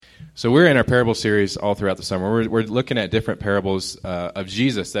So we're in our parable series all throughout the summer. We're looking at different parables of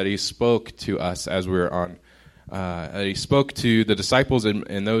Jesus that he spoke to us as we were on. He spoke to the disciples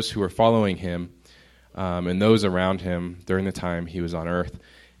and those who were following him and those around him during the time he was on earth.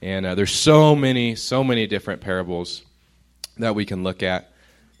 And there's so many different parables that we can look at.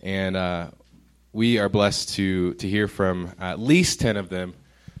 And we are blessed to hear from at least 10 of them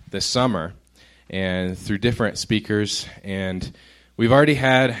this summer and through different speakers. And we've already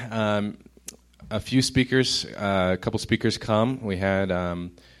had a few speakers, a couple speakers come. We had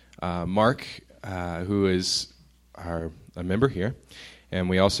Mark, who is a member here, and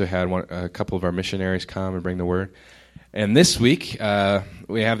we also had a couple of our missionaries come and bring the word. And this week,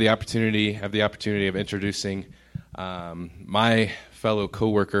 we have the opportunity of introducing my fellow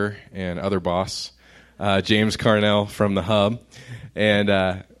coworker and other boss, James Carnell from the Hub, and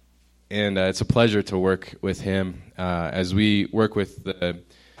it's a pleasure to work with him as we work with the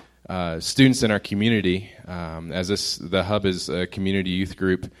students in our community. The Hub is a community youth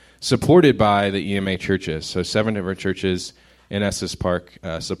group supported by the EMA churches. So 7 different churches in Estes Park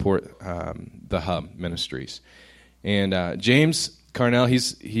support the Hub ministries. And James Carnell,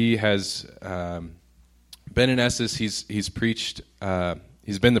 he has been in Estes. He's preached.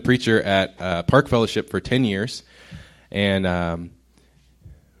 He's been the preacher at Park Fellowship for 10 years, and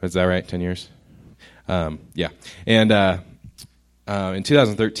is that right? 10 years? Yeah. And in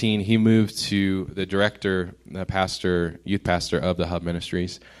 2013, he moved to the youth pastor of the Hub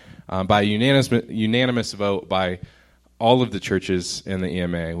Ministries by unanimous vote by all of the churches in the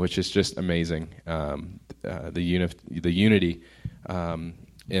EMA, which is just amazing. The unity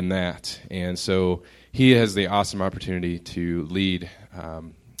in that, and so he has the awesome opportunity to lead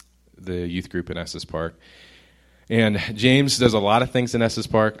the youth group in Estes Park. And James does a lot of things in Estes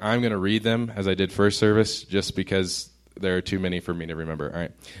Park. I'm going to read them as I did first service, just because there are too many for me to remember. All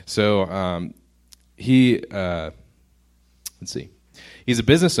right. So let's see. He's a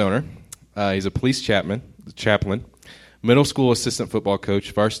business owner. He's a police chaplain, middle school assistant football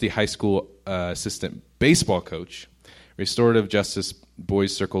coach, varsity high school assistant baseball coach, restorative justice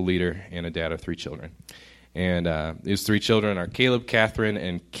boys circle leader, and a dad of 3 children. And his 3 children are Caleb, Catherine,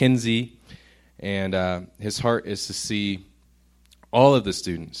 and Kinsey. And his heart is to see all of the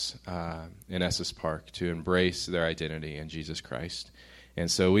students in Estes Park to embrace their identity in Jesus Christ. And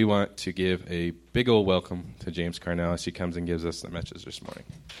so we want to give a big old welcome to James Carnell as he comes and gives us the message this morning.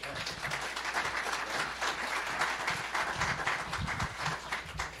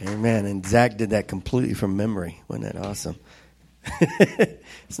 Amen. And Zach did that completely from memory. Wasn't that awesome?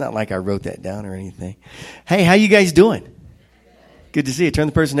 It's not like I wrote that down or anything. Hey, how you guys doing? Good to see you. Turn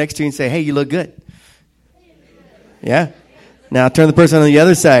the person next to you and say, hey, you look good. Yeah? Now turn the person on the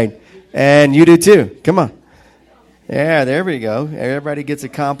other side, and you do too. Come on. Yeah, there we go. Everybody gets a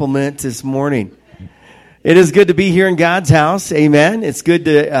compliment this morning. It is good to be here in God's house. Amen. It's good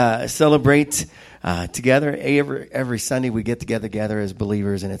to celebrate together. Every Sunday we get together as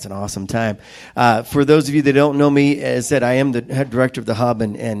believers, and it's an awesome time. For those of you that don't know me, as I said, I am the head director of the Hub,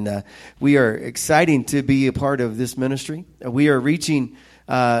 and we are excited to be a part of this ministry. We are reaching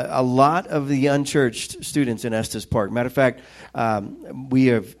a lot of the unchurched students in Estes Park. Matter of fact, we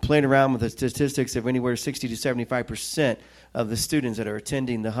have played around with the statistics of anywhere 60 to 75% of the students that are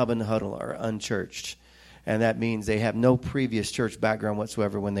attending the Hub and the Huddle are unchurched. And that means they have no previous church background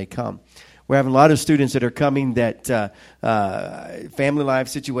whatsoever when they come. We're having a lot of students that are coming that family life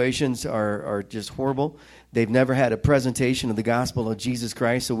situations are just horrible. They've never had a presentation of the gospel of Jesus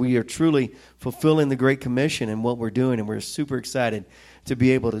Christ. So we are truly fulfilling the Great Commission in what we're doing, and we're super excited to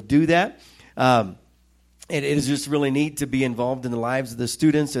be able to do that. It is just really neat to be involved in the lives of the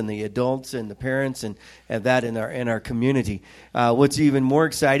students and the adults and the parents and that in our community. What's even more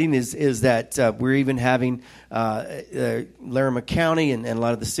exciting is that we're even having Laramie County and a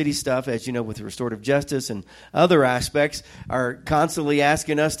lot of the city stuff, as you know, with restorative justice and other aspects, are constantly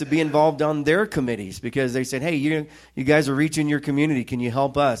asking us to be involved on their committees because they said, hey, you guys are reaching your community. Can you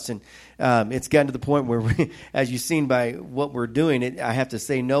help us? And it's gotten to the point where, as you've seen by what we're doing, I have to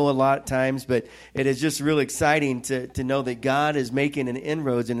say no a lot of times, but it is just really exciting to know that God is making an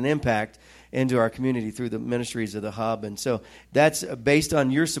inroads and an impact into our community through the ministries of the Hub. And so that's based on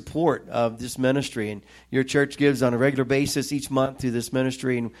your support of this ministry. And your church gives on a regular basis each month to this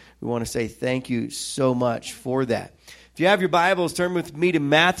ministry, and we want to say thank you so much for that. If you have your Bibles, turn with me to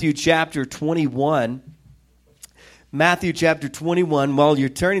Matthew chapter 21. Matthew chapter 21. While you're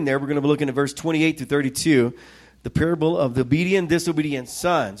turning there, we're going to be looking at verse 28 through 32, the parable of the obedient, disobedient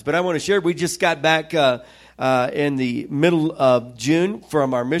sons. But I want to share, we just got back in the middle of June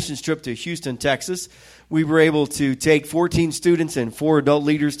from our missions trip to Houston, Texas. we were able to take 14 students and 4 adult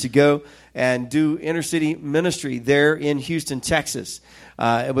leaders to go and do inner city ministry there in Houston, Texas.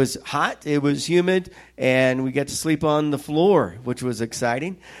 It was hot, it was humid, and we got to sleep on the floor, which was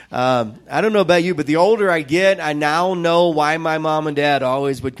exciting. I don't know about you, but the older I get, I now know why my mom and dad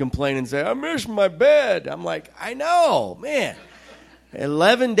always would complain and say, I miss my bed. I'm like, I know, man.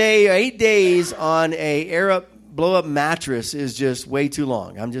 8 days on a blow-up mattress is just way too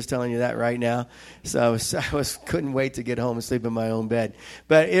long. I'm just telling you that right now. So I couldn't wait to get home and sleep in my own bed.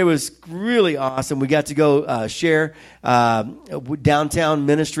 But it was really awesome. We got to go share downtown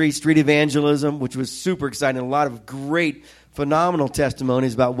ministry, street evangelism, which was super exciting. A lot of great, phenomenal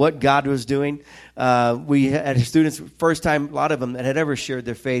testimonies about what God was doing. We had students, first time, a lot of them that had ever shared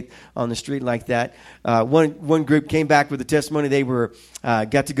their faith on the street like that. One group came back with a testimony. They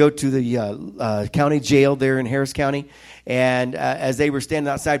got to go to the county jail there in Harris County. And as they were standing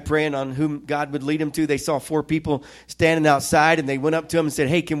outside praying on whom God would lead them to, they saw 4 people standing outside, and they went up to them and said,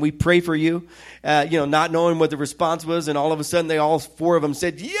 hey, can we pray for you? Not knowing what the response was, and all of a sudden, all 4 of them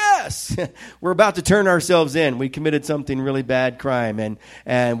said, yes, we're about to turn ourselves in. We committed something really bad crime,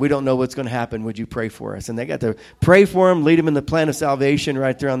 and we don't know what's going to happen. Would you pray for us? And they got to pray for them, lead them in the plan of salvation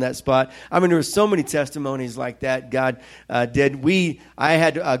right there on that spot. I mean, there were so many testimonies like that God did. I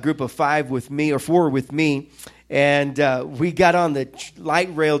had a group of 4 with me, and we got on the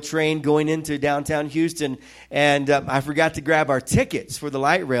light rail train going into downtown Houston, and I forgot to grab our tickets for the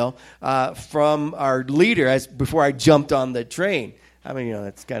light rail from our leader before I jumped on the train. I mean,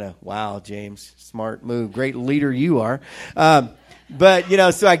 that's kind of, wow, James, smart move. Great leader you are.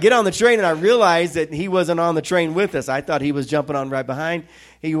 But, so I get on the train, and I realized that he wasn't on the train with us. I thought he was jumping on right behind.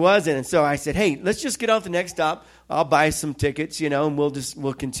 He wasn't. And so I said, hey, let's just get off the next stop. I'll buy some tickets, and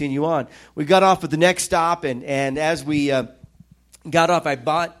we'll continue on. We got off at the next stop, and as we got off, I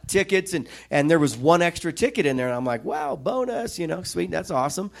bought tickets, and there was 1 extra ticket in there. And I'm like, wow, bonus, sweet, that's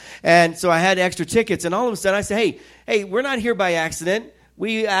awesome. And so I had extra tickets, and all of a sudden I said, hey, we're not here by accident.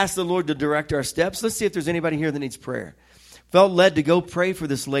 We asked the Lord to direct our steps. Let's see if there's anybody here that needs prayer. Felt led to go pray for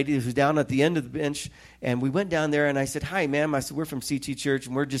this lady who's down at the end of the bench. And we went down there, and I said, hi, ma'am. I said, we're from CT Church,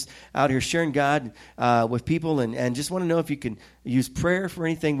 and we're just out here sharing God with people, and just want to know if you can use prayer for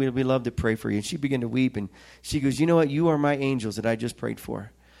anything. We'd love to pray for you. And she began to weep, and she goes, you know what? You are my angels that I just prayed for.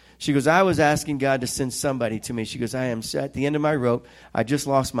 She goes, I was asking God to send somebody to me. She goes, I am at the end of my rope. I just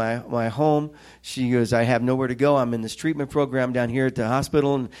lost my home. She goes, I have nowhere to go. I'm in this treatment program down here at the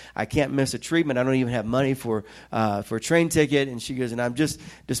hospital, and I can't miss a treatment. I don't even have money for a train ticket. And she goes, and I'm just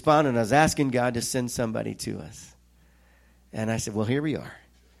despondent. I was asking God to send somebody to us. And I said, well, here we are.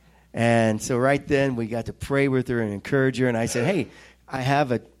 And so right then we got to pray with her and encourage her. And I said, hey, I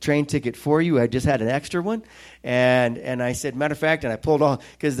have a train ticket for you. I just had an extra one. And I said, matter of fact, and I pulled all,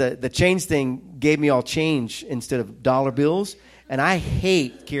 because the change thing gave me all change instead of dollar bills. And I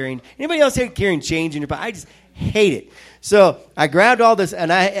hate carrying, anybody else hate carrying change in your pocket? I just hate it. So I grabbed all this,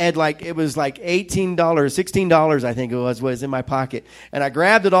 and I had it was like $18, $16, I think it was in my pocket. And I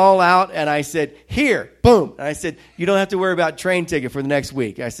grabbed it all out, and I said, here, boom. And I said, you don't have to worry about train ticket for the next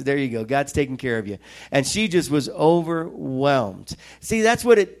week. I said, there you go. God's taking care of you. And she just was overwhelmed. See, that's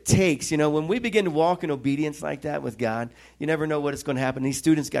what it takes. When we begin to walk in obedience like that with God, you never know what is going to happen. These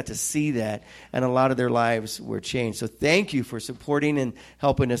students got to see that, and a lot of their lives were changed. So thank you for supporting and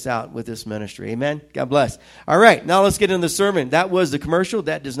helping us out with this ministry. Amen. God bless. All right, now let's get into the sermon. That was the commercial.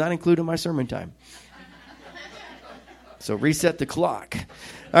 That does not include in my sermon time. So reset the clock.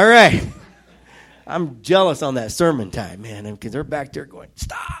 All right. I'm jealous on that sermon time, man, because they're back there going,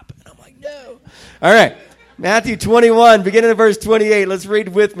 stop. And I'm like, no. All right. Matthew 21, beginning of verse 28. Let's read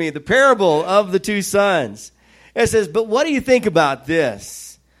with me. The parable of the 2 sons. It says, but what do you think about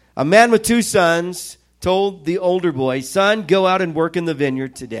this? A man with 2 sons told the older boy, son, go out and work in the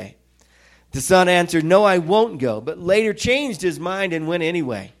vineyard today. The son answered, no, I won't go, but later changed his mind and went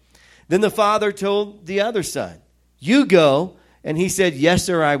anyway. Then the father told the other son, you go. And he said, yes,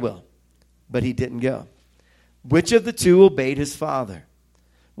 sir, I will. But he didn't go. Which of the 2 obeyed his father?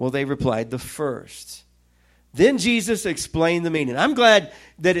 Well, they replied, the first. Then Jesus explained the meaning. I'm glad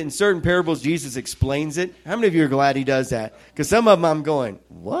that in certain parables, Jesus explains it. How many of you are glad he does that? Because some of them I'm going,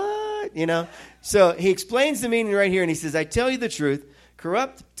 what? So he explains the meaning right here, and he says, I tell you the truth.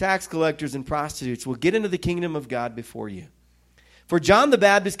 Corrupt tax collectors and prostitutes will get into the kingdom of God before you. For John the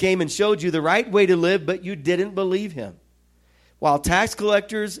Baptist came and showed you the right way to live, but you didn't believe him, while tax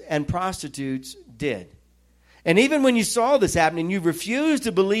collectors and prostitutes did. And even when you saw this happening, you refused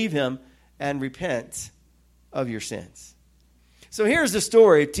to believe him and repent of your sins. So here's the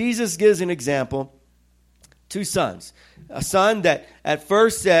story. Jesus gives an example. 2 sons. A son that at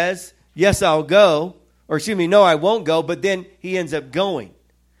first says, yes, I'll go. or excuse me, no, I won't go, but then he ends up going.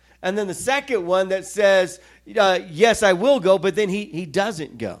 And then the second one that says, yes, I will go, but then he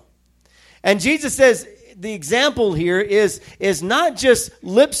doesn't go. And Jesus says the example here is not just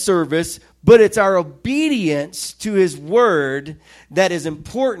lip service, but it's our obedience to his word that is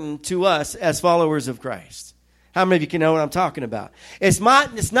important to us as followers of Christ. How many of you can know what I'm talking about? It's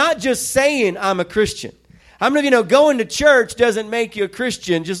not just saying I'm a Christian. How many of you know going to church doesn't make you a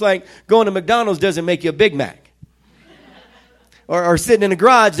Christian, just like going to McDonald's doesn't make you a Big Mac? Or sitting in a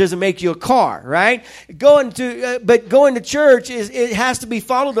garage doesn't make you a car, right? But going to church, it has to be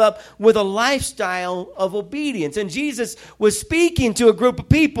followed up with a lifestyle of obedience. And Jesus was speaking to a group of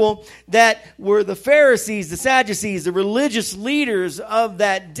people that were the Pharisees, the Sadducees, the religious leaders of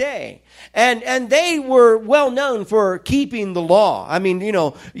that day. And they were well known for keeping the law. I mean,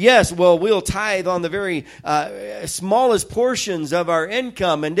 yes, well, we'll tithe on the very smallest portions of our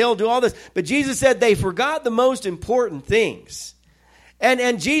income, and they'll do all this. But Jesus said they forgot the most important things.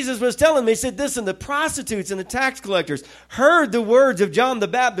 And Jesus was telling me, he said, listen, the prostitutes and the tax collectors heard the words of John the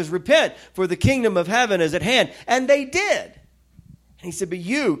Baptist, repent, for the kingdom of heaven is at hand. And they did. And he said, but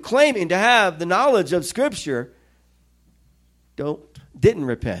you, claiming to have the knowledge of Scripture, didn't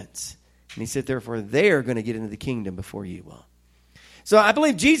repent. And he said, therefore, they're going to get into the kingdom before you will. So I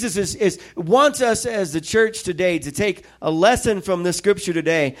believe Jesus wants us as the church today to take a lesson from this Scripture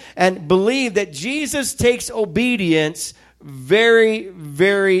today and believe that Jesus takes obedience very,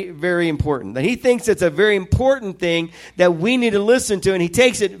 very, very important. That he thinks it's a very important thing that we need to listen to, and he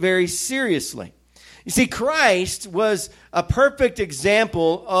takes it very seriously. You see, Christ was a perfect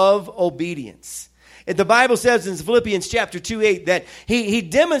example of obedience. The Bible says in Philippians chapter 2:8 that he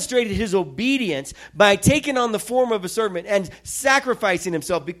demonstrated his obedience by taking on the form of a servant and sacrificing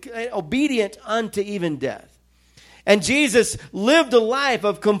himself, obedient unto even death. And Jesus lived a life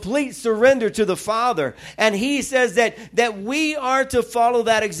of complete surrender to the Father. And he says that we are to follow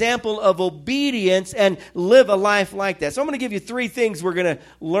that example of obedience and live a life like that. So I'm going to give you 3 things we're going to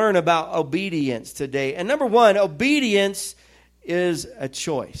learn about obedience today. And number 1, obedience is a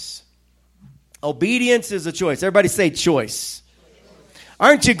choice. Obedience is a choice. Everybody say choice.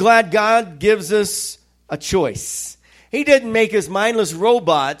 Aren't you glad God gives us a choice? He didn't make us mindless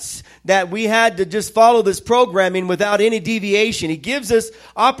robots that we had to just follow this programming without any deviation. He gives us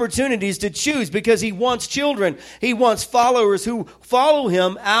opportunities to choose because he wants children. He wants followers who follow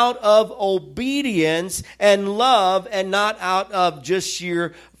him out of obedience and love and not out of just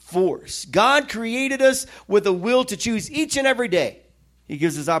sheer force. God created us with a will to choose each and every day. He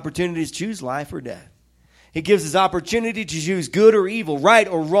gives us opportunities to choose life or death. He gives us opportunity to choose good or evil, right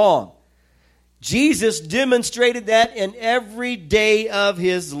or wrong. Jesus demonstrated that in every day of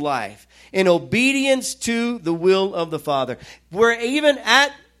his life, in obedience to the will of the Father. We're even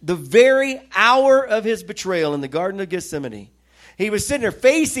at the very hour of his betrayal in the Garden of Gethsemane. He was sitting there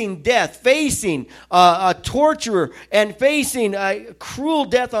facing death, facing a torturer, and facing a cruel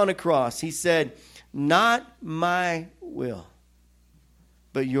death on a cross. He said, not my will,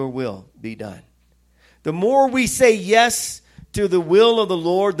 but your will be done. The more we say yes to the will of the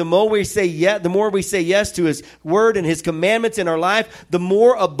Lord, the more we say yes to his word and his commandments in our life, the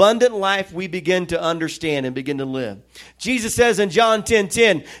more abundant life we begin to understand and begin to live. Jesus says in John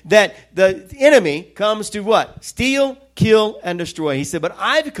 10:10 that the enemy comes to what? Steal, kill, and destroy. He said, but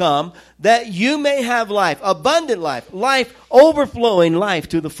I've come that you may have life, abundant life, life overflowing, life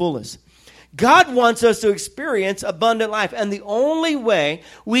to the fullest. God wants us to experience abundant life. And the only way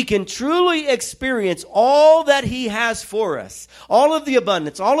we can truly experience all that he has for us, all of the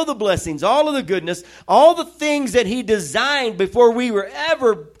abundance, all of the blessings, all of the goodness, all the things that he designed before we were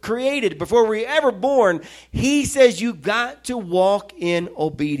ever created, before we were ever born, he says you've got to walk in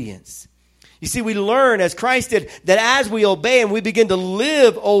obedience. You see, we learn, as Christ did, that as we obey and we begin to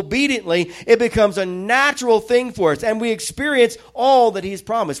live obediently, it becomes a natural thing for us. And we experience all that he's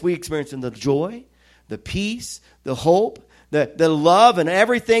promised. We experience the joy, the peace, the hope, the love, and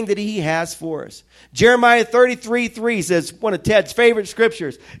everything that he has for us. Jeremiah 33:3 says, one of Ted's favorite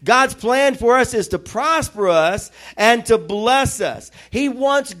scriptures, God's plan for us is to prosper us and to bless us. He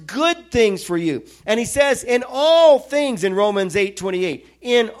wants good things for you. And he says, in all things, in Romans 8:28,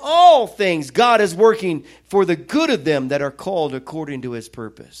 in all things, God is working for the good of them that are called according to his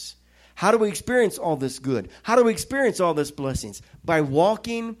purpose. How do we experience all this good? How do we experience all this blessings? By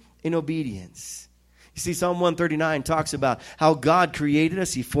walking in obedience. You see, Psalm 139 talks about how God created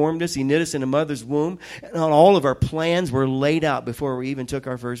us. He formed us. He knit us in a mother's womb. And all of our plans were laid out before we even took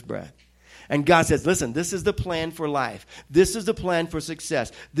our first breath. And God says, listen, this is the plan for life. This is the plan for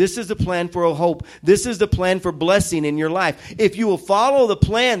success. This is the plan for a hope. This is the plan for blessing in your life. If you will follow the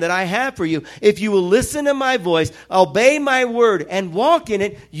plan that I have for you, if you will listen to my voice, obey my word, and walk in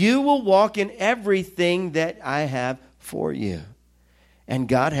it, you will walk in everything that I have for you. And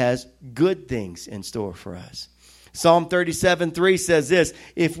God has good things in store for us. Psalm 37:3 says this,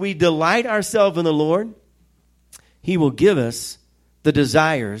 if we delight ourselves in the Lord, He will give us the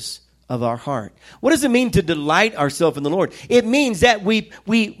desires of our heart. What does it mean to delight ourselves in the Lord? It means that we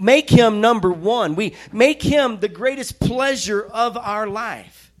make Him number one. We make Him the greatest pleasure of our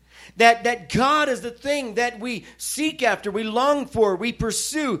life. That God is the thing that we seek after, we long for, we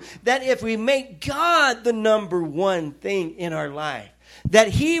pursue. That if we make God the number one thing in our life, that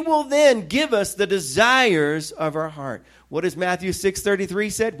He will then give us the desires of our heart. What does Matthew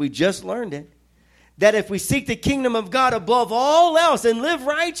 6:33 said? We just learned it. That if we seek the kingdom of God above all else and live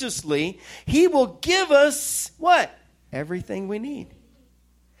righteously, He will give us what? Everything we need.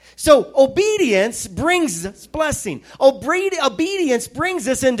 So obedience brings us blessing. Obedience brings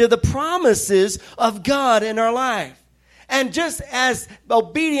us into the promises of God in our life. And just as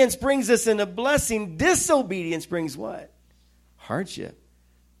obedience brings us into blessing, disobedience brings what? Hardship,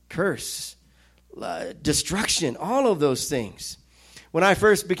 curse, destruction, all of those things. When I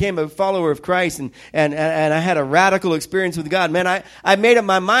first became a follower of Christ and I had a radical experience with God, man, I made up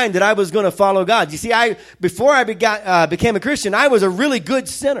my mind that I was going to follow God. You see, before I became a Christian, I was a really good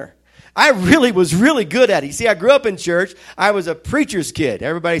sinner. I really was really good at it. You see, I grew up in church. I was a preacher's kid.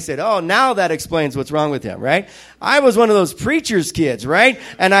 Everybody said, oh, now that explains what's wrong with him, right? I was one of those preacher's kids, right?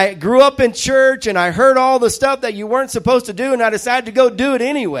 And I grew up in church and I heard all the stuff that you weren't supposed to do and I decided to go do it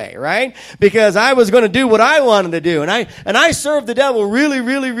anyway, right? Because I was going to do what I wanted to do. And I served the devil really,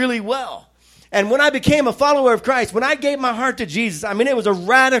 really, really well. And when I became a follower of Christ, when I gave my heart to Jesus, I mean, it was a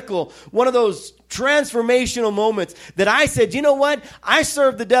radical, one of those transformational moments that I said, you know what? I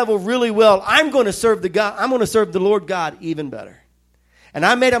serve the devil really well. I'm going to serve the Lord God even better. And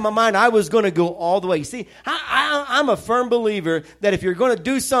I made up my mind I was going to go all the way. You see, I'm a firm believer that if you're going to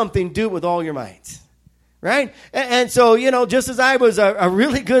do something, do it with all your might. Right? And so, you know, just as I was a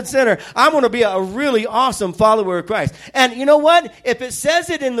really good sinner, I'm going to be a really awesome follower of Christ. And you know what? If it says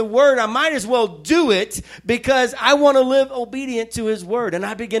it in the Word, I might as well do it because I want to live obedient to His Word. And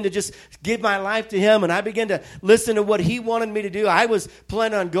I begin to just give my life to Him and I begin to listen to what He wanted me to do. I was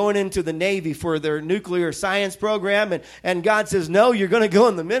planning on going into the Navy for their nuclear science program. And God says, no, you're going to go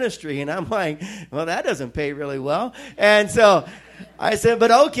in the ministry. And I'm like, well, that doesn't pay really well. And so I said,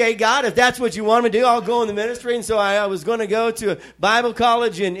 but okay, God, if that's what you want me to do, I'll go in the ministry. And so I was going to go to a Bible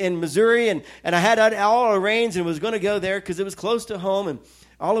college in Missouri, and I had it all arranged and was going to go there because it was close to home. And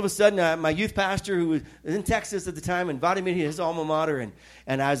all of a sudden, my youth pastor, who was in Texas at the time, invited me to his alma mater.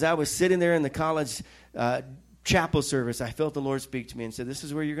 And as I was sitting there in the college chapel service, I felt the Lord speak to me and said, this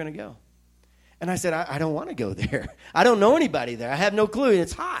is where you're going to go. And I said, I don't want to go there. I don't know anybody there. I have no clue.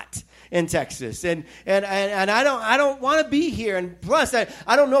 It's hot in Texas. And I don't want to be here. And plus,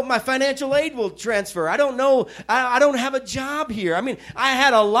 I don't know if my financial aid will transfer. I don't know. I don't have a job here. I mean, I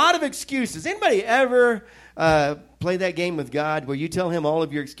had a lot of excuses. Anybody ever play that game with God where you tell Him all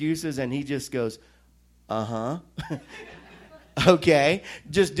of your excuses and He just goes, uh-huh. Okay,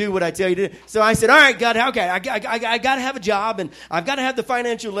 just do what I tell you to do. So I said, all right, God, okay, I got to have a job, and I've got to have the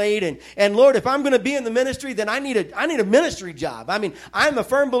financial aid, and Lord, if I'm going to be in the ministry, then I need a ministry job. I mean, I'm a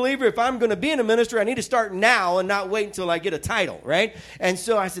firm believer, if I'm going to be in a ministry, I need to start now and not wait until I get a title, right? And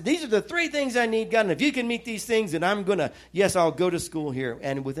so I said, these are the 3 things I need, God, and if you can meet these things, then I'm going to, yes, I'll go to school here.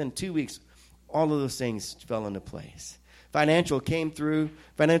 And within 2 weeks, all of those things fell into place. Financial aid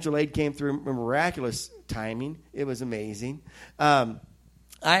came through miraculous timing. It was amazing. I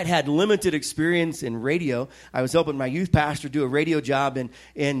had limited experience in radio. I was helping my youth pastor do a radio job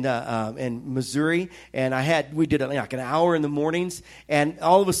in Missouri, and we did like an hour in the mornings, and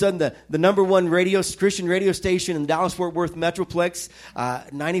all of a sudden the number one Christian radio station in the Dallas-Fort Worth Metroplex,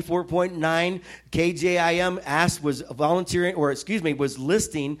 94.9 KJIM was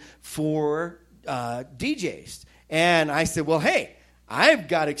listing for DJs. And I said, well, hey, I've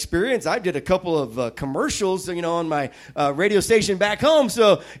got experience. I did a couple of commercials, on my radio station back home.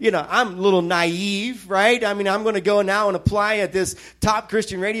 So, I'm a little naive, right? I mean, I'm going to go now and apply at this top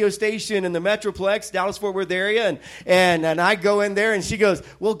Christian radio station in the Metroplex, Dallas-Fort Worth area. And I go in there and she goes,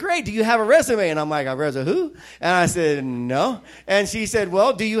 well, great. Do you have a resume? And I'm like, a resume who? And I said, no. And she said,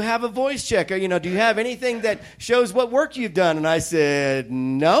 well, do you have a voice check? Or, do you have anything that shows what work you've done? And I said,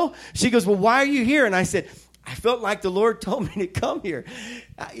 no. She goes, well, why are you here? And I said, I felt like the Lord told me to come here.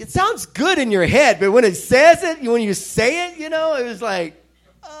 It sounds good in your head, but when it says it, when you say it, it was like,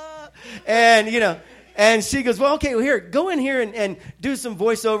 And, and she goes, well, okay, well, here, go in here and do some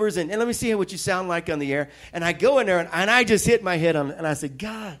voiceovers and let me see what you sound like on the air. And I go in there and I just hit my head on it. And I said,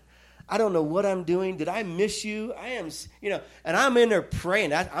 God, I don't know what I'm doing. Did I miss you? I am, and I'm in there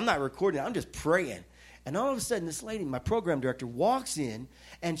praying. I'm not recording. I'm just praying. And all of a sudden, this lady, my program director, walks in,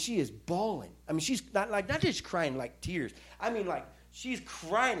 and she is bawling. I mean, she's not just crying like tears. I mean, like, she's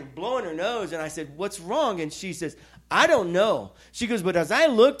crying and blowing her nose. And I said, what's wrong? And she says, I don't know. She goes, but as I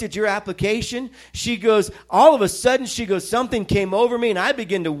looked at your application, she goes, all of a sudden, she goes, something came over me, and I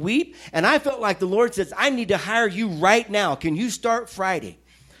began to weep. And I felt like the Lord says, I need to hire you right now. Can you start Friday?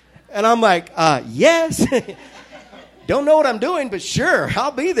 And I'm like, yes. Don't know what I'm doing, but sure,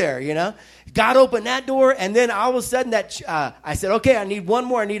 I'll be there, God opened that door, and then all of a sudden I said, okay, I need one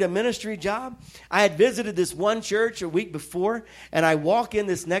more. I need a ministry job. I had visited this one church a week before, and I walk in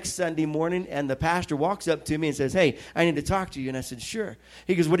this next Sunday morning, and the pastor walks up to me and says, hey, I need to talk to you. And I said, sure.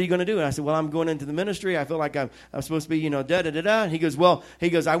 He goes, what are you going to do? And I said, well, I'm going into the ministry. I feel like I'm supposed to be, da-da-da-da. And he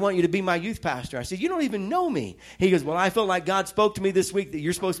goes, I want you to be my youth pastor. I said, you don't even know me. He goes, well, I feel like God spoke to me this week that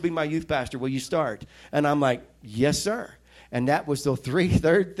you're supposed to be my youth pastor. Will you start? And I'm like, yes, sir. And that was the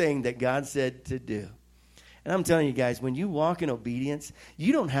third thing that God said to do. And I'm telling you guys, when you walk in obedience,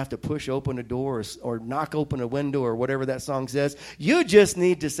 you don't have to push open a door or knock open a window or whatever that song says. You just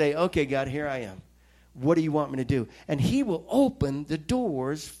need to say, okay, God, here I am. What do you want me to do? And he will open the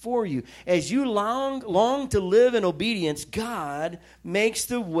doors for you. As you long to live in obedience, God makes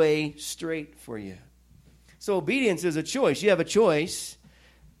the way straight for you. So obedience is a choice. You have a choice.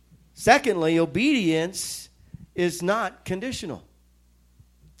 Secondly, obedience is not conditional.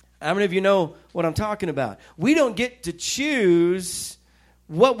 How many of you know what I'm talking about? We don't get to choose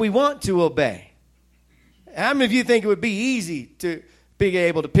what we want to obey. How many of you think it would be easy to be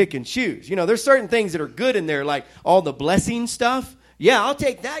able to pick and choose? There's certain things that are good in there, like all the blessing stuff. Yeah, I'll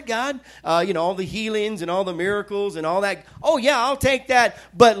take that, God. All the healings and all the miracles and all that. Oh, yeah, I'll take that.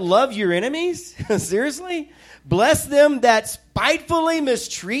 But love your enemies? Seriously? Bless them that spitefully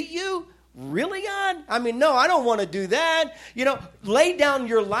mistreat you? Really, God? I mean, no, I don't want to do that. Lay down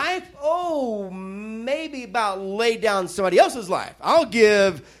your life. Oh, maybe about lay down somebody else's life. I'll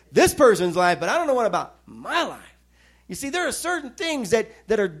give this person's life, but I don't know what about my life. You see, there are certain things that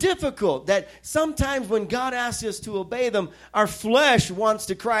are difficult, that sometimes when God asks us to obey them, our flesh wants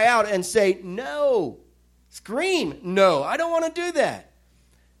to cry out and say, no. Scream, no, I don't want to do that.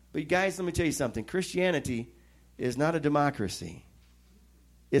 But guys, let me tell you something. Christianity is not a democracy.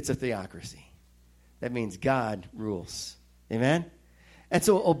 It's a theocracy. That means God rules. Amen? And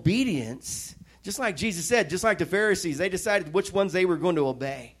so obedience, just like Jesus said, just like the Pharisees, they decided which ones they were going to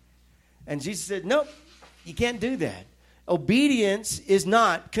obey. And Jesus said, nope, you can't do that. Obedience is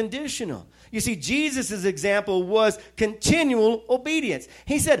not conditional. You see, Jesus' example was continual obedience.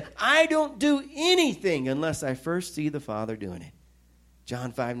 He said, I don't do anything unless I first see the Father doing it.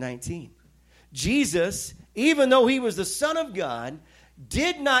 John 5:19. Jesus, even though he was the Son of God,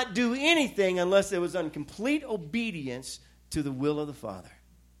 did not do anything unless it was in complete obedience to the will of the Father.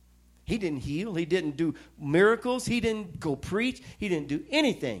 He didn't heal. He didn't do miracles. He didn't go preach. He didn't do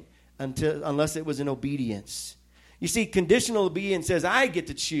anything unless it was in obedience. You see, conditional obedience says I get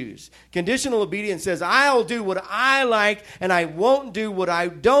to choose. Conditional obedience says I'll do what I like and I won't do what I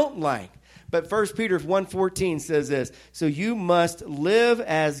don't like. But 1 Peter 1:14 says this, so you must live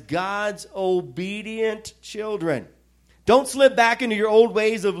as God's obedient children. Don't slip back into your old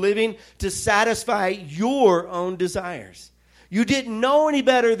ways of living to satisfy your own desires. You didn't know any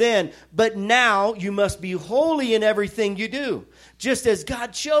better then, but now you must be holy in everything you do, just as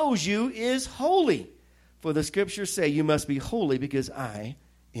God chose you is holy. For the scriptures say you must be holy because I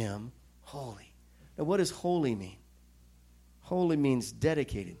am holy. Now, what does holy mean? Holy means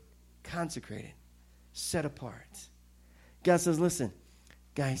dedicated, consecrated, set apart. God says, listen,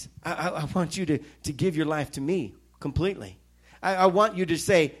 guys, I want you to give your life to me completely. I want you to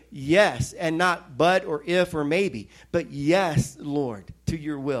say yes and not but or if or maybe, but yes, Lord, to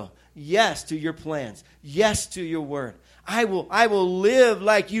your will. Yes to your plans. Yes to your word. I will live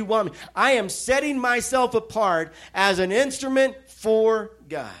like you want me. I am setting myself apart as an instrument for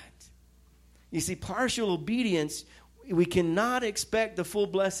God. You see, partial obedience, we cannot expect the full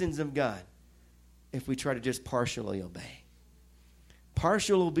blessings of God if we try to just partially obey.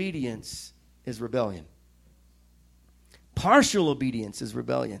 Partial obedience is rebellion. Partial obedience is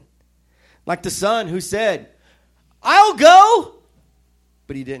rebellion. Like the son who said, I'll go,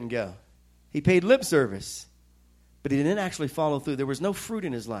 but he didn't go. He paid lip service, but he didn't actually follow through. There was no fruit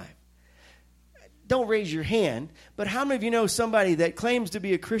in his life. Don't raise your hand, but how many of you know somebody that claims to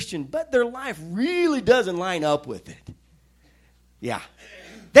be a Christian, but their life really doesn't line up with it? Yeah.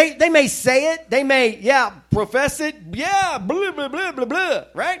 They may say it. They may, profess it. Yeah, blah, blah, blah, blah, blah,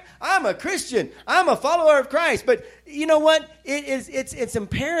 right? I'm a Christian. I'm a follower of Christ. But you know what? It's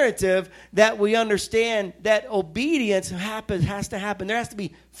imperative that we understand that obedience has to happen. There has to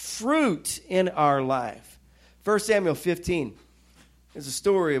be fruit in our life. 1 Samuel 15 is a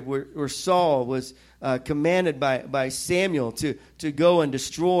story of where Saul was commanded by Samuel to go and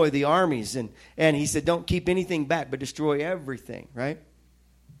destroy the armies. And he said, don't keep anything back, but destroy everything, right?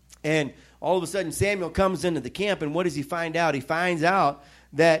 And all of a sudden, Samuel comes into the camp, and what does he find out? He finds out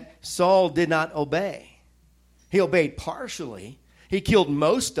that Saul did not obey. He obeyed partially. He killed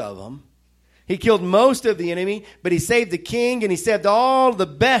most of them. He killed most of the enemy, but he saved the king, and he saved all the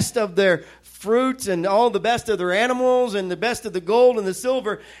best of their fruits and all the best of their animals and the best of the gold and the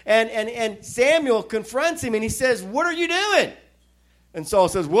silver. And Samuel confronts him, and he says, what are you doing? And Saul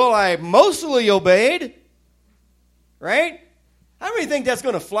says, well, I mostly obeyed. Right? How many think that's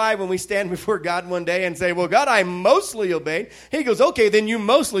going to fly when we stand before God one day and say, well, God, I mostly obeyed? He goes, okay, then you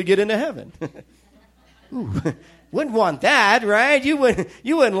mostly get into heaven. Ooh, wouldn't want that, right? You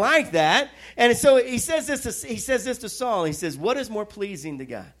wouldn't like that. And so he says this to Saul. He says, what is more pleasing to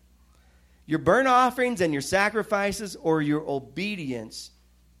God? Your burnt offerings and your sacrifices, or your obedience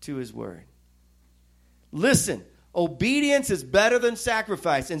to his word? Listen, obedience is better than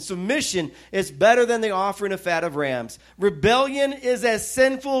sacrifice, and submission is better than the offering of fat of rams. Rebellion is as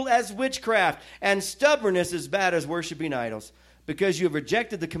sinful as witchcraft, and stubbornness is bad as worshiping idols. Because you have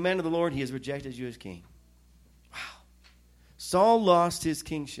rejected the command of the Lord, he has rejected you as king. Wow. Saul lost his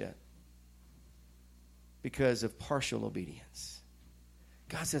kingship because of partial obedience.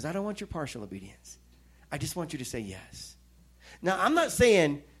 God says, I don't want your partial obedience. I just want you to say yes. Now, I'm not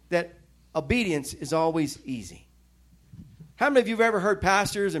saying that obedience is always easy. How many of you have ever heard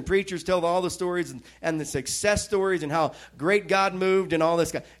pastors and preachers tell all the stories and the success stories and how great God moved and all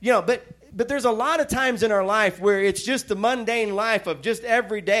this? But there's a lot of times in our life where it's just the mundane life of just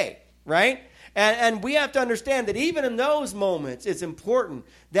every day, right? And we have to understand that even in those moments, it's important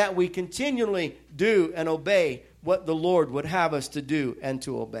that we continually do and obey what the Lord would have us to do and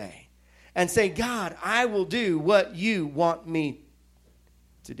to obey. And say, God, I will do what you want me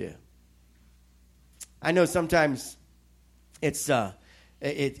to do. I know sometimes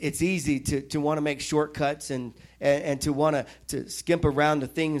it's easy to want to make shortcuts and to want to skimp around the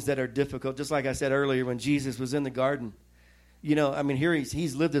things that are difficult. Just like I said earlier, when Jesus was in the garden, here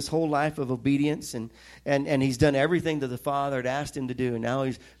he's lived this whole life of obedience and he's done everything that the Father had asked him to do. And now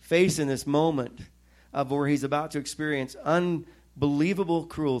he's facing this moment of where he's about to experience unbelievable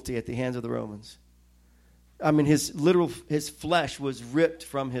cruelty at the hands of the Romans. His flesh was ripped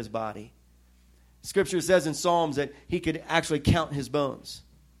from his body. Scripture says in Psalms that he could actually count his bones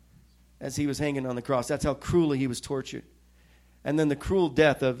as he was hanging on the cross. That's how cruelly he was tortured. And then the cruel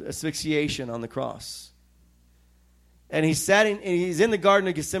death of asphyxiation on the cross. And he's in the Garden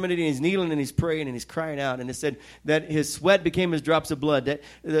of Gethsemane, and he's kneeling and he's praying and he's crying out. And it said that his sweat became as drops of blood. That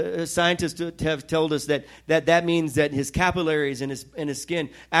the scientists have told us that means that his capillaries in his skin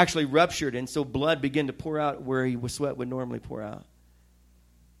actually ruptured, and so blood began to pour out where sweat would normally pour out.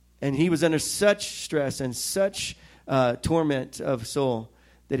 And he was under such stress and such torment of soul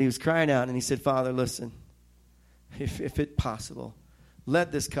that he was crying out, and he said, Father, listen, if it's possible,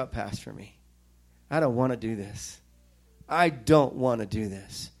 let this cup pass from me. I don't want to do this. I don't want to do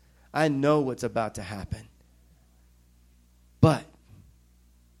this. I know what's about to happen. But,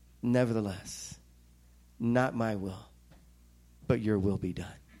 nevertheless, not my will, but your will be done.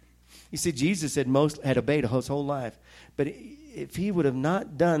 You see, Jesus had obeyed his whole life. But if he would have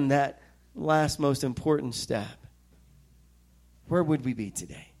not done that last most important step, where would we be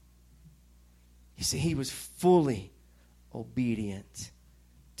today? You see, he was fully obedient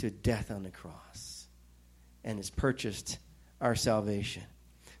to death on the cross and has purchased our salvation.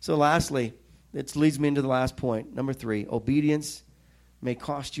 So lastly, it leads me into the last point. Number 3, obedience may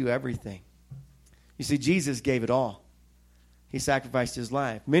cost you everything. You see, Jesus gave it all. He sacrificed his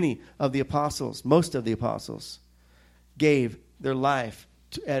life. Most of the apostles, gave their life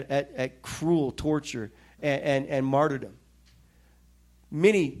at cruel torture and martyrdom.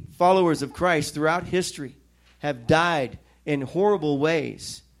 Many followers of Christ throughout history have died in horrible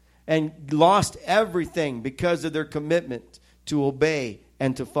ways and lost everything because of their commitment to obey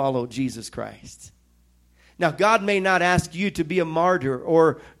and to follow Jesus Christ. Now, God may not ask you to be a martyr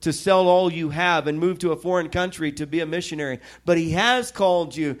or to sell all you have and move to a foreign country to be a missionary, but he has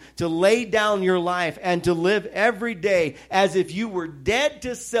called you to lay down your life and to live every day as if you were dead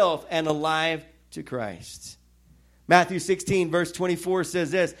to self and alive to Christ. Matthew 16, verse 24 says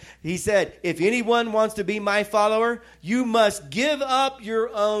this. He said, if anyone wants to be my follower, you must give up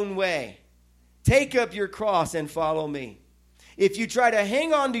your own way. Take up your cross and follow me. If you try to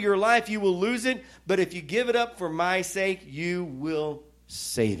hang on to your life, you will lose it. But if you give it up for my sake, you will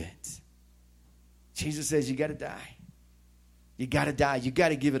save it. Jesus says you got to die. You got to die. You got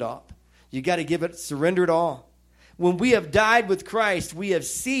to give it up. You got to give it, surrender it all. When we have died with Christ, we have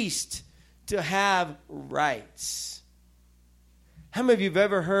ceased to have rights. How many of you have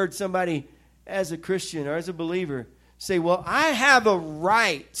ever heard somebody as a Christian or as a believer say, well, I have a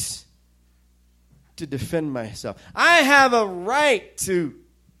right to defend myself. I have a right to...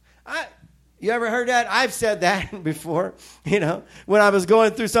 You ever heard that? I've said that before, when I was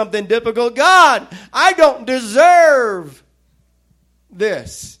going through something difficult. God, I don't deserve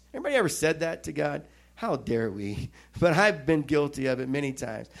this. Everybody ever said that to God? How dare we? But I've been guilty of it many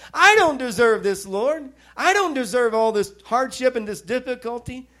times. I don't deserve this, Lord. I don't deserve all this hardship and this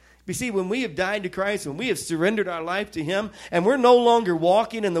difficulty. You see, when we have died to Christ, when we have surrendered our life to Him, and we're no longer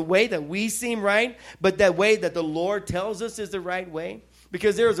walking in the way that we seem right, but that way that the Lord tells us is the right way,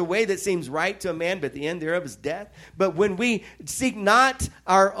 because there is a way that seems right to a man, but the end thereof is death. But when we seek not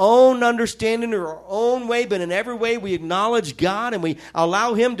our own understanding or our own way, but in every way we acknowledge God and we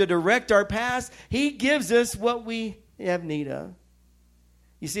allow Him to direct our paths, He gives us what we have need of.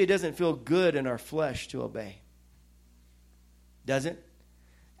 You see, it doesn't feel good in our flesh to obey. Does it?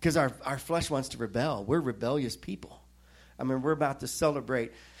 Because our flesh wants to rebel. We're rebellious people. I mean, we're about to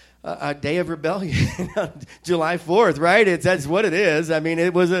celebrate a day of rebellion, July 4th, right? That's what it is. I mean,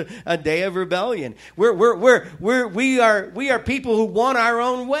 it was a day of rebellion. We are people who want our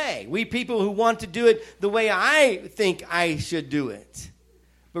own way. We people who want to do it the way I think I should do it.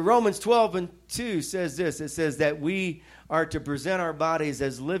 But Romans 12:2 says this. It says that we are to present our bodies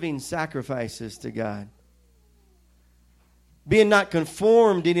as living sacrifices to God, being not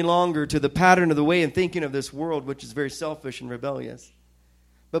conformed any longer to the pattern of the way and thinking of this world, which is very selfish and rebellious,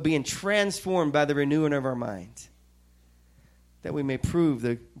 but being transformed by the renewing of our minds, that we may prove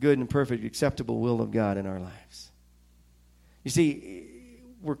the good and perfect, acceptable will of God in our lives. You see,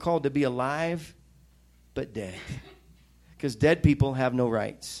 we're called to be alive, but dead. Because dead people have no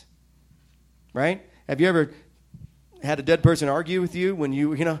rights. Right? Have you ever had a dead person argue with you when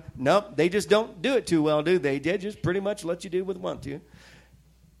nope, they just don't do it too well, do they? They just pretty much let you do what they want to.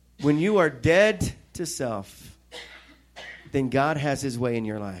 When you are dead to self, then God has His way in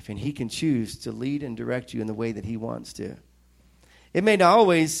your life, and He can choose to lead and direct you in the way that He wants to. It may not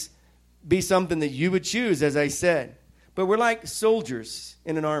always be something that you would choose, as I said, but we're like soldiers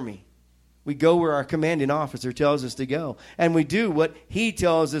in an army. We go where our commanding officer tells us to go, and we do what he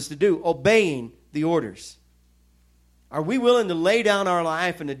tells us to do, obeying the orders. Are we willing to lay down our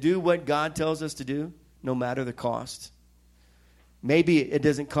life and to do what God tells us to do, no matter the cost? Maybe it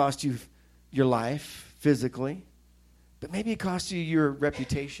doesn't cost you your life physically, but maybe it costs you your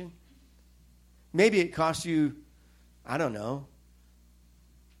reputation. Maybe it costs you, I don't know,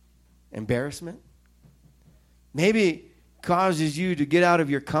 embarrassment. Maybe it causes you to get out of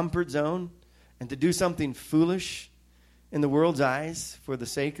your comfort zone and to do something foolish in the world's eyes for the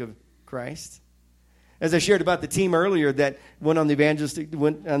sake of Christ. As I shared about the team earlier that went on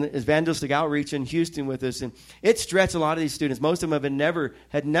evangelistic outreach in Houston with us, and it stretched a lot of these students. Most of them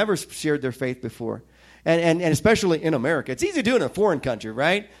had never shared their faith before. And especially in America. It's easy to do in a foreign country,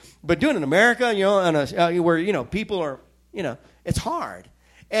 right? But doing it in America, where, people are, it's hard.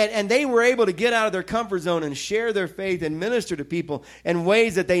 And they were able to get out of their comfort zone and share their faith and minister to people in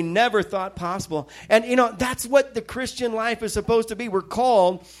ways that they never thought possible. And, that's what the Christian life is supposed to be. We're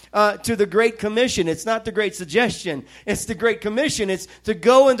called to the Great Commission. It's not the Great Suggestion. It's the Great Commission. It's to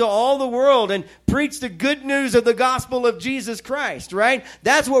go into all the world and preach the good news of the gospel of Jesus Christ, right?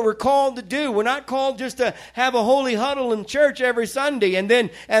 That's what we're called to do. We're not called just to have a holy huddle in church every Sunday and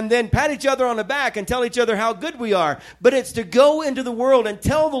then pat each other on the back and tell each other how good we are. But it's to go into the world and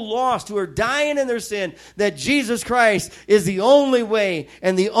tell the lost who are dying in their sin that Jesus Christ is the only way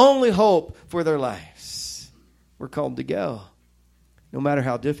and the only hope for their lives. We're called to go, no matter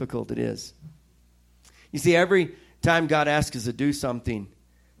how difficult it is. You see, every time God asks us to do something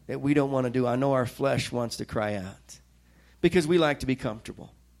that we don't want to do, I know our flesh wants to cry out because we like to be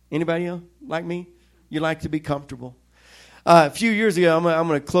comfortable. Anybody else like me? You like to be comfortable. A few years ago, I'm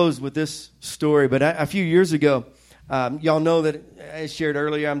going to close with this story, but a few years ago, y'all know that I shared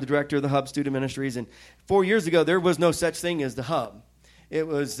earlier, I'm the director of the Hub Student Ministries, and 4 years ago, there was no such thing as the Hub. It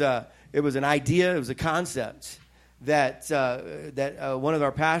was an idea, it was a concept that one of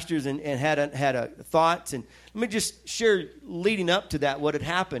our pastors had a thought, and let me just share leading up to that what had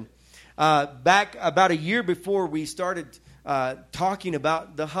happened. back about a year before we started talking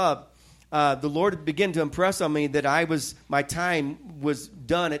about the hub, the Lord began to impress on me that my time was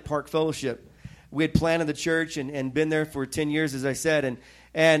done at Park Fellowship. We had planted the church and been there for 10 years, as I said,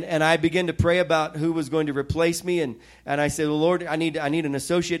 and I began to pray about who was going to replace me, and I said, well, Lord, I need an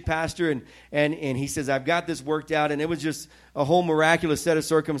associate pastor, and he says, I've got this worked out, and it was just a whole miraculous set of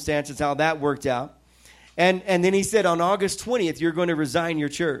circumstances how that worked out. And then he said, on August 20th, you're going to resign your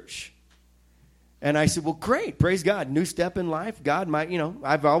church. And I said, well, great, praise God, new step in life. God,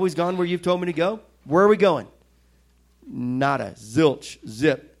 I've always gone where you've told me to go. Where are we going? Nada, zilch,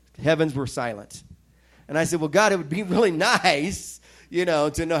 zip. Heavens were silent. And I said, well, God, it would be really nice,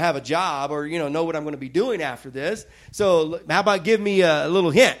 to have a job or, know what I'm going to be doing after this. So how about give me a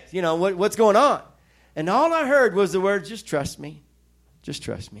little hint, what's going on? And all I heard was the word, just trust me. Just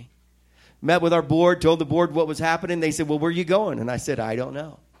trust me. Met with our board, told the board what was happening. They said, well, where are you going? And I said, I don't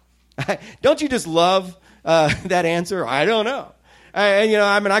know. Don't you just love that answer? I don't know.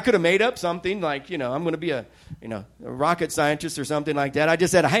 I could have made up something like, I'm going to be a rocket scientist or something like that. I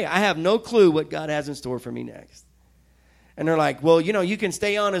just said, hey, I have no clue what God has in store for me next. And they're like, well, you can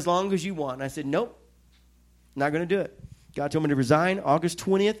stay on as long as you want. And I said, nope, not going to do it. God told me to resign August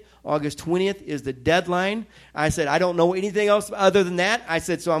 20th. August 20th is the deadline. I said, I don't know anything else other than that. I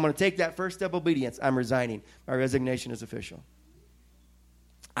said, so I'm going to take that first step of obedience. I'm resigning. My resignation is official.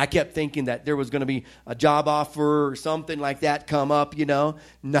 I kept thinking that there was going to be a job offer or something like that come up,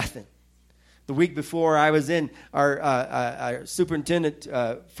 nothing. The week before I was in, our superintendent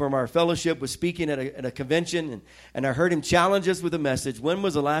from our fellowship was speaking at a convention, and I heard him challenge us with a message. When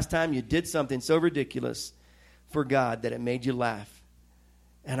was the last time you did something so ridiculous for God that it made you laugh?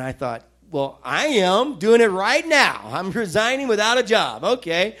 And I thought, well, I am doing it right now. I'm resigning without a job.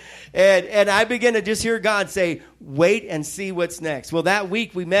 Okay. And I began to just hear God say, wait and see what's next. Well, that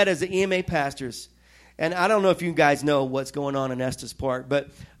week we met as the EMA pastors. And I don't know if you guys know what's going on in Estes Park, but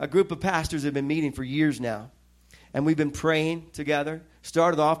a group of pastors have been meeting for years now. And we've been praying together.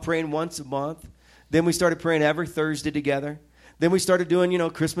 Started off praying once a month. Then we started praying every Thursday together. Then we started doing,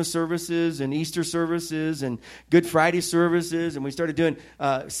 Christmas services and Easter services and Good Friday services. And we started doing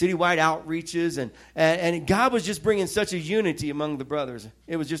citywide outreaches. And God was just bringing such a unity among the brothers.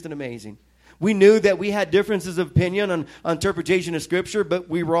 It was just an amazing. We knew that we had differences of opinion on interpretation of Scripture, but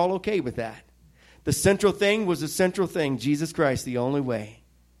we were all okay with that. The central thing was the central thing, Jesus Christ, the only way.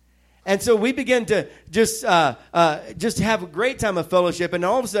 And so we began to just have a great time of fellowship. And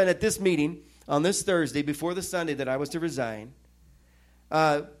all of a sudden at this meeting, on this Thursday, before the Sunday that I was to resign,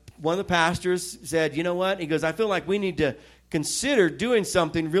 one of the pastors said, you know what? He goes, I feel like we need to consider doing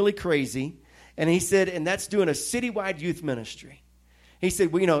something really crazy. And he said, and that's doing a citywide youth ministry. He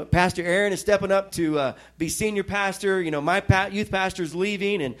said, well, Pastor Aaron is stepping up to be senior pastor. My youth pastor's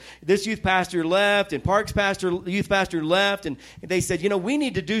leaving, and this youth pastor left, and Park's youth pastor left. And they said, we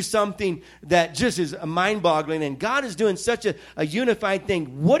need to do something that just is mind-boggling. And God is doing such a unified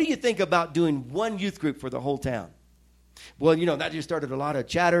thing. What do you think about doing one youth group for the whole town? Well, that just started a lot of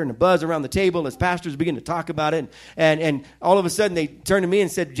chatter and a buzz around the table as pastors began to talk about it. And all of a sudden they turned to me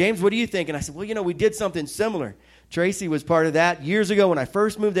and said, James, what do you think? And I said, well, we did something similar. Tracy was part of that years ago when I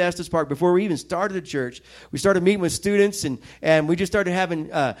first moved to Estes Park. Before we even started the church, we started meeting with students, and we just started having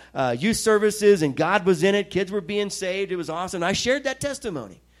youth services, and God was in it. Kids were being saved. It was awesome. And I shared that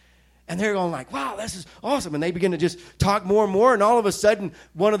testimony. And they're going like, wow, this is awesome. And they begin to just talk more and more. And all of a sudden,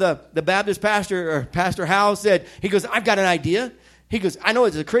 one of the Baptist pastor, or Pastor Howell, said, he goes, I've got an idea. He goes, I know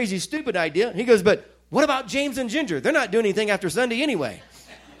it's a crazy, stupid idea. He goes, but what about James and Ginger? They're not doing anything after Sunday anyway.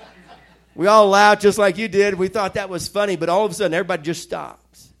 We all laughed just like you did. We thought that was funny. But all of a sudden, everybody just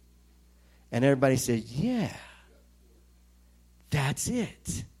stops. And everybody said, yeah, that's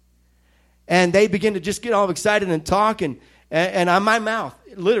it. And they begin to just get all excited and talk. And on my mouth,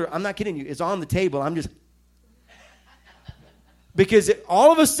 literally, I'm not kidding you, it's on the table. I'm just, because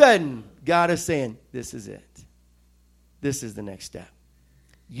all of a sudden, God is saying, this is it. This is the next step.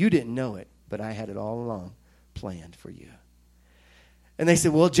 You didn't know it, but I had it all along planned for you. And they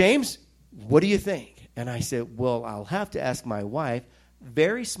said, well, James, what do you think? And I said, well, I'll have to ask my wife.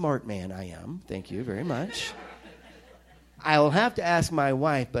 Very smart man I am. Thank you very much. I will have to ask my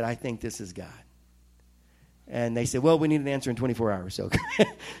wife, but I think this is God. And they said, well, we need an answer in 24 hours. So,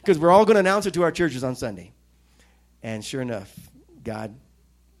 because we're all going to announce it to our churches on Sunday. And sure enough, God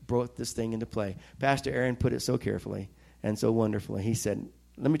brought this thing into play. Pastor Aaron put it so carefully and so wonderfully. He said,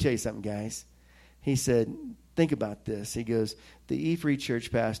 let me tell you something, guys. He said, think about this. He goes, the E-Free Church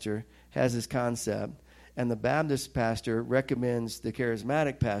pastor has this concept, and the Baptist pastor recommends the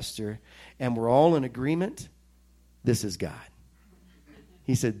charismatic pastor, and we're all in agreement. This is God.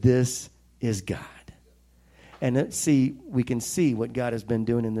 He said, this is God. And we can see what God has been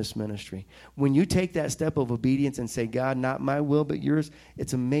doing in this ministry. When you take that step of obedience and say, God, not my will but yours,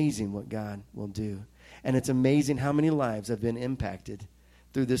 it's amazing what God will do. And it's amazing how many lives have been impacted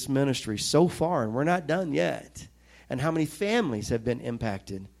through this ministry so far, and we're not done yet. And how many families have been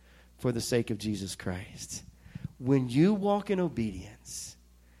impacted for the sake of Jesus Christ. When you walk in obedience,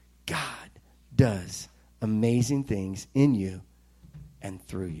 God does amazing things in you and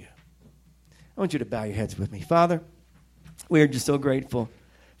through you. I want you to bow your heads with me. Father, we are just so grateful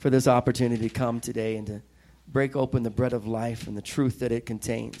for this opportunity to come today and to break open the bread of life and the truth that it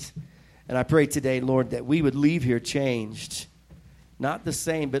contains. And I pray today, Lord, that we would leave here changed, not the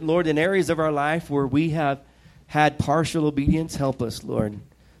same, but Lord, in areas of our life where we have had partial obedience, help us, Lord,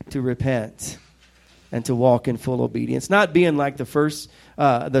 to repent and to walk in full obedience. Not being like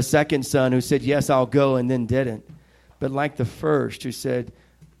the second son who said, yes, I'll go, and then didn't. But like the first who said,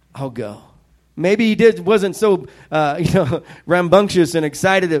 I'll go. Maybe he wasn't so rambunctious and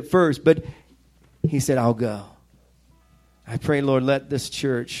excited at first, but he said, I'll go. I pray, Lord, let this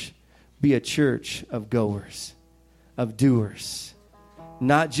church be a church of goers, of doers,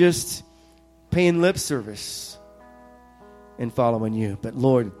 not just paying lip service and following you, but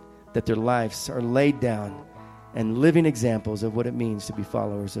Lord, that their lives are laid down and living examples of what it means to be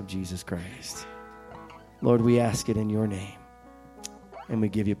followers of Jesus Christ. Lord, we ask it in your name. And we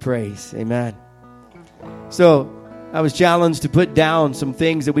give you praise. Amen. So I was challenged to put down some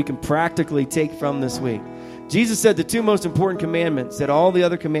things that we can practically take from this week. Jesus said the two most important commandments that all the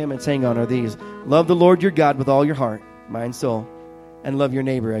other commandments hang on are these. Love the Lord your God with all your heart, mind, soul, and love your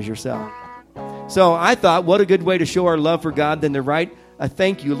neighbor as yourself. So I thought, what a good way to show our love for God than to write a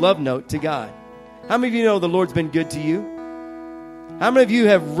thank you love note to God. How many of you know the Lord's been good to you? How many of you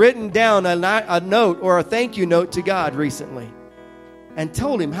have written down a note or a thank you note to God recently and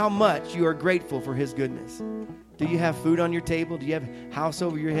told him how much you are grateful for his goodness? Do you have food on your table? Do you have a house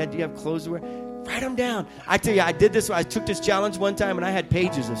over your head? Do you have clothes to wear? Write them down. I tell you, I did this. I took this challenge one time and I had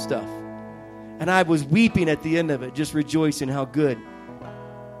pages of stuff. And I was weeping at the end of it, just rejoicing how good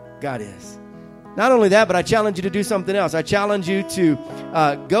God is. Not only that, but I challenge you to do something else. I challenge you to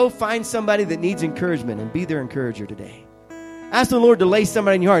go find somebody that needs encouragement and be their encourager today. Ask the Lord to lay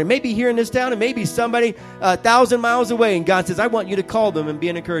somebody in your heart. It may be here in this town, and maybe somebody 1,000 miles away, and God says, I want you to call them and be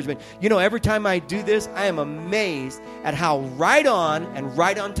an encouragement. You know, every time I do this, I am amazed at how right on and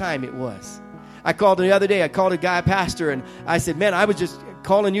right on time it was. I called the other day, I called a guy, pastor, and I said, man, I was just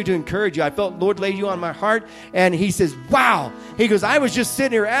calling you to encourage you. I felt Lord laid you on my heart. And he says, wow. He goes, I was just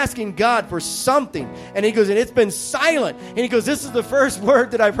sitting here asking God for something. And he goes, and it's been silent. And he goes, this is the first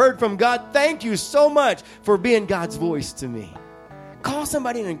word that I've heard from God. Thank you so much for being God's voice to me. Call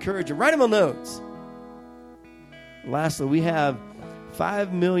somebody and encourage them. Write them on notes. Lastly, we have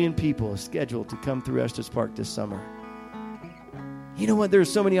 5 million people scheduled to come through Estes Park this summer. You know what?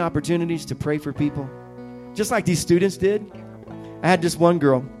 There's so many opportunities to pray for people. Just like these students did. I had this one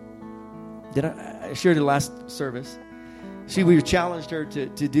girl that I shared the last service. We challenged her to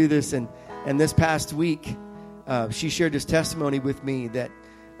do this, and this past week, she shared this testimony with me that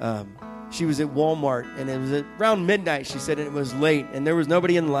she was at Walmart, and it was around midnight, she said, and it was late, and there was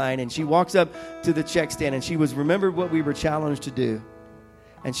nobody in line, and she walks up to the check stand, and she remembered what we were challenged to do,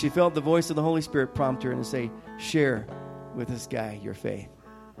 and she felt the voice of the Holy Spirit prompt her and say, share with this guy your faith.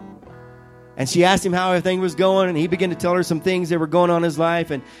 And she asked him how everything was going, and he began to tell her some things that were going on in his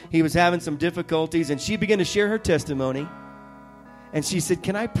life, and he was having some difficulties, and she began to share her testimony. And she said,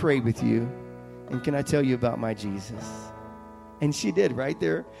 can I pray with you? And can I tell you about my Jesus? And she did right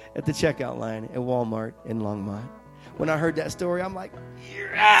there at the checkout line at Walmart in Longmont. When I heard that story, I'm like,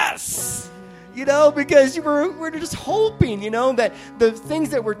 yes! You know, because we're just hoping, you know, that the things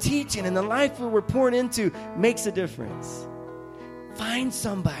that we're teaching and the life that we're pouring into makes a difference. Find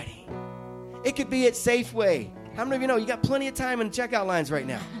somebody. It could be at Safeway. How many of you know you got plenty of time in checkout lines right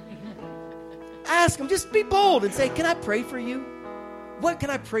now? Ask them. Just be bold and say, can I pray for you? What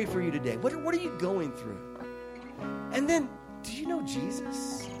can I pray for you today? What are you going through? And then, do you know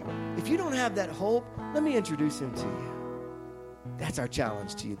Jesus? If you don't have that hope, let me introduce him to you. That's our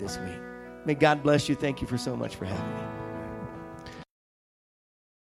challenge to you this week. May God bless you. Thank you so much for having me.